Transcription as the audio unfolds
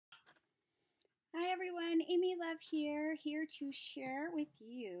Hi everyone, Amy Love here to share with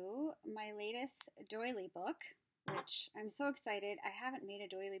you my latest doily book, which I'm so excited. I haven't made a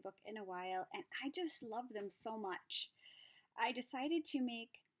doily book in a while and I just love them so much. I decided to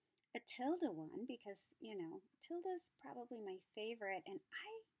make a Tilda one because, Tilda's probably my favorite and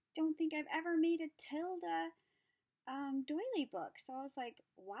I don't think I've ever made a Tilda doily book. So I was like,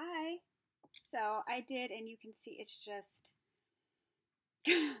 why? So I did, and you can see it's just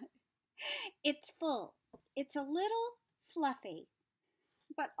it's full. It's a little fluffy,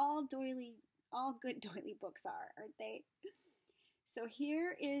 but all good doily books aren't they? So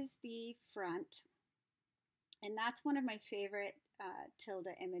here is the front, and that's one of my favorite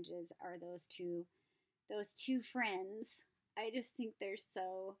Tilda images. Are those two friends? I just think they're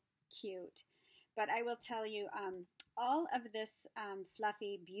so cute. But I will tell you, all of this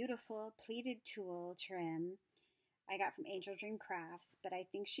fluffy, beautiful pleated tulle trim I got from Angel Dream Crafts, but I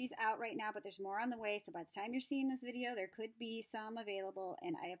think she's out right now, but there's more on the way. So by the time you're seeing this video, there could be some available,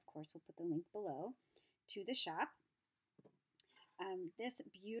 and I, of course, will put the link below to the shop. This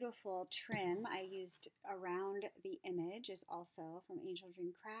beautiful trim I used around the image is also from Angel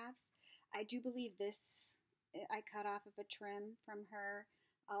Dream Crafts. I do believe this I cut off of a trim from her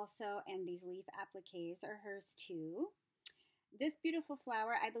also, and these leaf appliques are hers too. This beautiful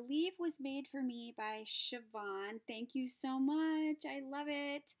flower, I believe, was made for me by Siobhan. Thank you so much. I love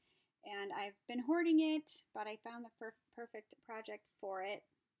it. And I've been hoarding it, but I found the perfect project for it.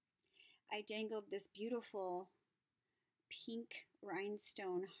 I dangled this beautiful pink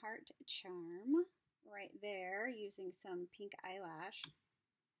rhinestone heart charm right there using some pink eyelash.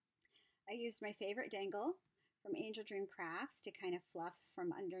 I used my favorite dangle from Angel Dream Crafts to kind of fluff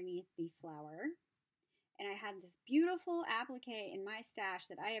from underneath the flower. And I had this beautiful applique in my stash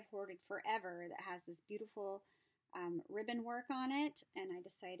that I have hoarded forever that has this beautiful ribbon work on it. And I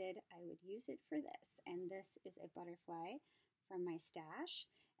decided I would use it for this. And this is a butterfly from my stash.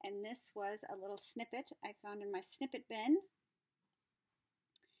 And this was a little snippet I found in my snippet bin.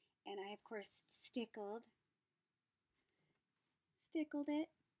 And I, of course, stickled it.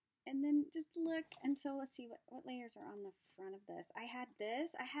 And then just look. And so let's see what layers are on the front of this. I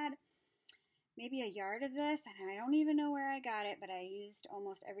had maybe a yard of this, and I don't even know where I got it, but I used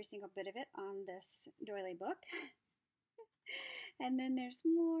almost every single bit of it on this doily book. And then there's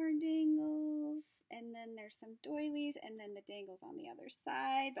more dangles, and then there's some doilies, and then the dangles on the other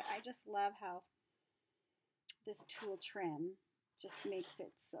side. But I just love how this tulle trim just makes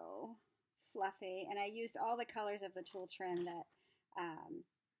it so fluffy. And I used all the colors of the tulle trim that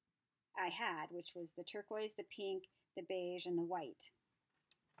I had, which was the turquoise, the pink, the beige, and the white.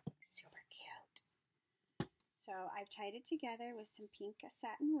 Super cute. So I've tied it together with some pink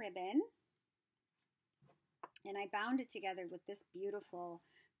satin ribbon. And I bound it together with this beautiful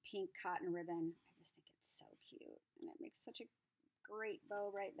pink cotton ribbon. I just think it's so cute. And it makes such a great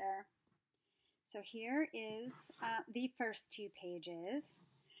bow right there. So here is the first two pages.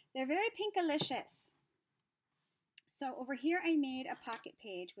 They're very pinkalicious. So over here I made a pocket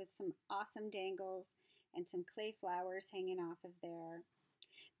page with some awesome dangles and some clay flowers hanging off of there.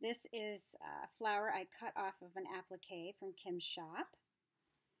 This is a flower I cut off of an applique from Kim's shop.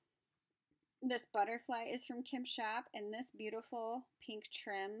 This butterfly is from Kim's shop, and this beautiful pink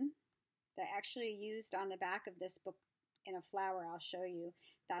trim that I actually used on the back of this book in a flower I'll show you,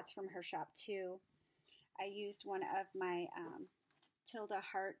 that's from her shop too. I used one of my Tilda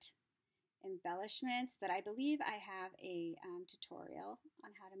heart embellishments that I believe I have a tutorial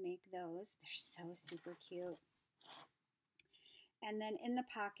on how to make those. They're so super cute. And then in the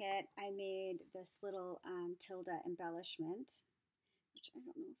pocket, I made this little Tilda embellishment, which I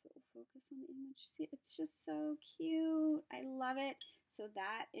don't know if it will focus on the image. See, it's just so cute. I love it. So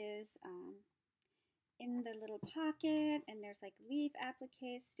that is in the little pocket, and there's like leaf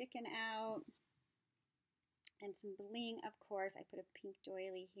appliques sticking out, and some bling, of course. I put a pink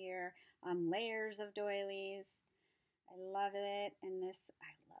doily here, layers of doilies. I love it. And this,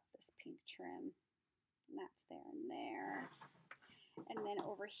 I love this pink trim. And that's there and there. And then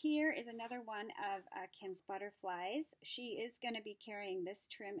over here is another one of Kim's butterflies. She is going to be carrying this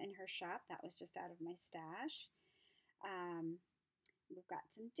trim in her shop. That was just out of my stash. We've got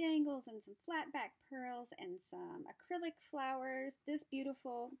some dangles and some flat back pearls and some acrylic flowers. These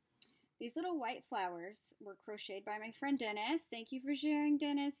little white flowers were crocheted by my friend Dennis. Thank you for sharing,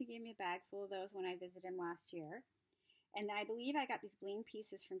 Dennis. He gave me a bag full of those when I visited him last year. And I believe I got these bling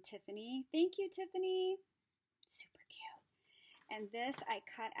pieces from Tiffany. Thank you, Tiffany. Super cute. And this I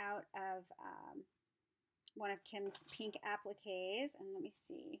cut out of one of Kim's pink appliques. And let me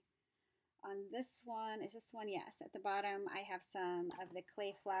see. On this one, is this one? Yes. At the bottom, I have some of the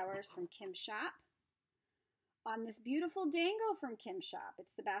clay flowers from Kim's shop. on this beautiful dangle from Kim's shop.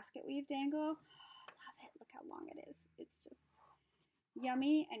 It's the basket weave dangle. Oh, I love it. Look how long it is. It's just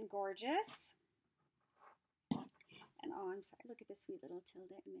yummy and gorgeous. And oh, I'm sorry. Look at this sweet little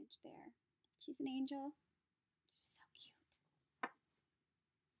Tilda image there. She's an angel. She's so cute.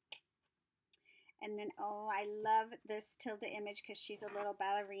 And then, oh, I love this Tilda image because she's a little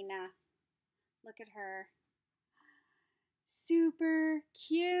ballerina. Look at her. Super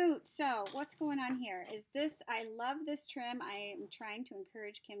cute. So what's going on here is this, I love this trim. I am trying to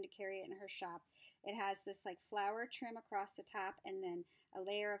encourage Kim to carry it in her shop. It has this like flower trim across the top and then a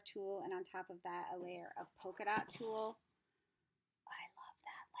layer of tulle, and on top of that a layer of polka dot tulle. I love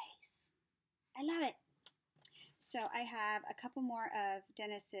that lace. I love it. So I have a couple more of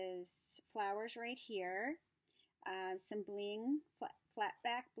Dennis's flowers right here. Some bling, flat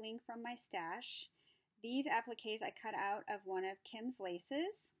back bling from my stash. These appliques I cut out of one of Kim's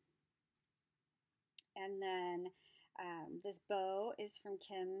laces. And then this bow is from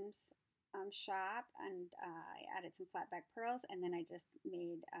Kim's shop, and I added some flat back pearls, and then I just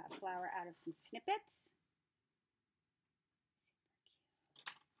made a flower out of some snippets.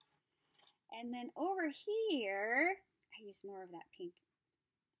 Super cute. And then over here, I used more of that pink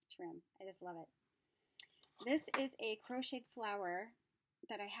trim. I just love it. This is a crocheted flower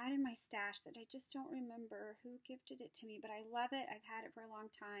that I had in my stash that I just don't remember who gifted it to me, but I love it. I've had it for a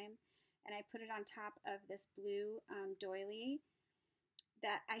long time, and I put it on top of this blue doily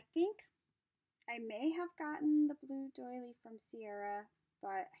that I think I may have gotten the blue doily from Sierra,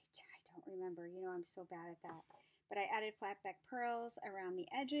 but I don't remember. You know, I'm so bad at that. But I added flat back pearls around the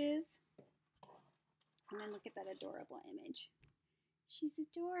edges, and then look at that adorable image. She's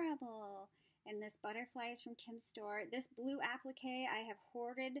adorable. And this butterfly is from Kim's store. This blue applique, I have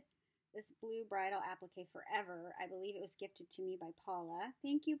hoarded this blue bridal applique forever. I believe it was gifted to me by Paula.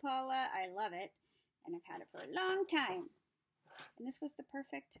 Thank you, Paula. I love it. And I've had it for a long time. And this was the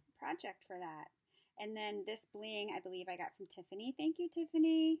perfect project for that. And then this bling, I believe I got from Tiffany. Thank you,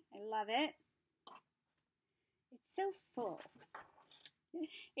 Tiffany. I love it. It's so full.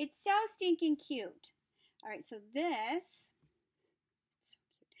 It's so stinking cute. All right, so this...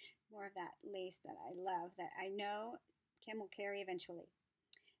 more of that lace that I love, that I know Kim will carry eventually.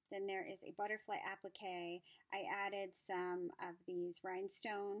 Then there is a butterfly applique. I added some of these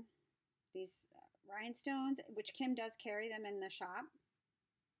rhinestones, which Kim does carry them in the shop.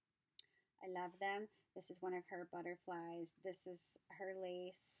 I love them. This is one of her butterflies. This is her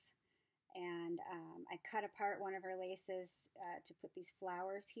lace. And I cut apart one of her laces to put these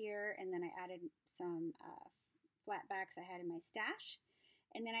flowers here. And then I added some flat backs I had in my stash.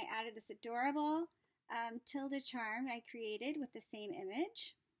 And then I added this adorable Tilda charm I created with the same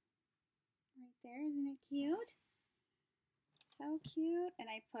image. Right there, isn't it cute? So cute. And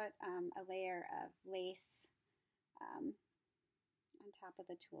I put a layer of lace on top of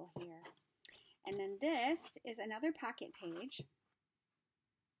the tulle here. And then this is another pocket page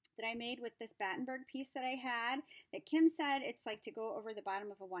that I made with this Battenberg piece that I had, that Kim said it's like to go over the bottom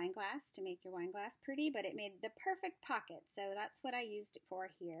of a wine glass to make your wine glass pretty, but it made the perfect pocket, so that's what I used it for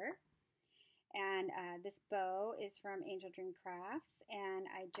here. And this bow is from Angel Dream Crafts, and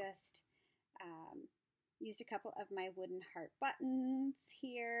I just used a couple of my wooden heart buttons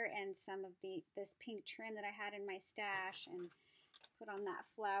here and some of this pink trim that I had in my stash and put on that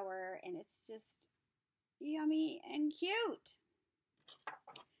flower, and it's just yummy and cute.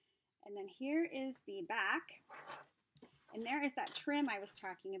 And then here is the back, and there is that trim I was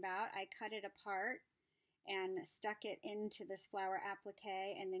talking about. I cut it apart and stuck it into this flower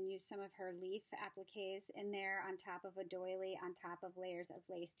applique, and then used some of her leaf appliques in there on top of a doily, on top of layers of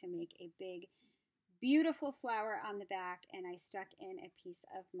lace to make a big, beautiful flower on the back, and I stuck in a piece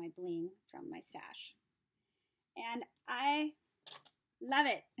of my bling from my stash. And I love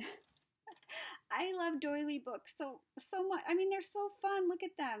it. I love doily books so much. I mean, they're so fun. Look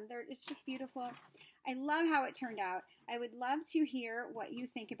at them. It's just beautiful. I love how it turned out. I would love to hear what you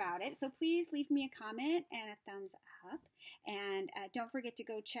think about it. So please leave me a comment and a thumbs up. And don't forget to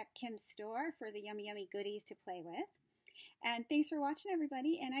go check Kim's store for the yummy, yummy goodies to play with. And thanks for watching,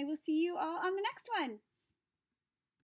 everybody. And I will see you all on the next one.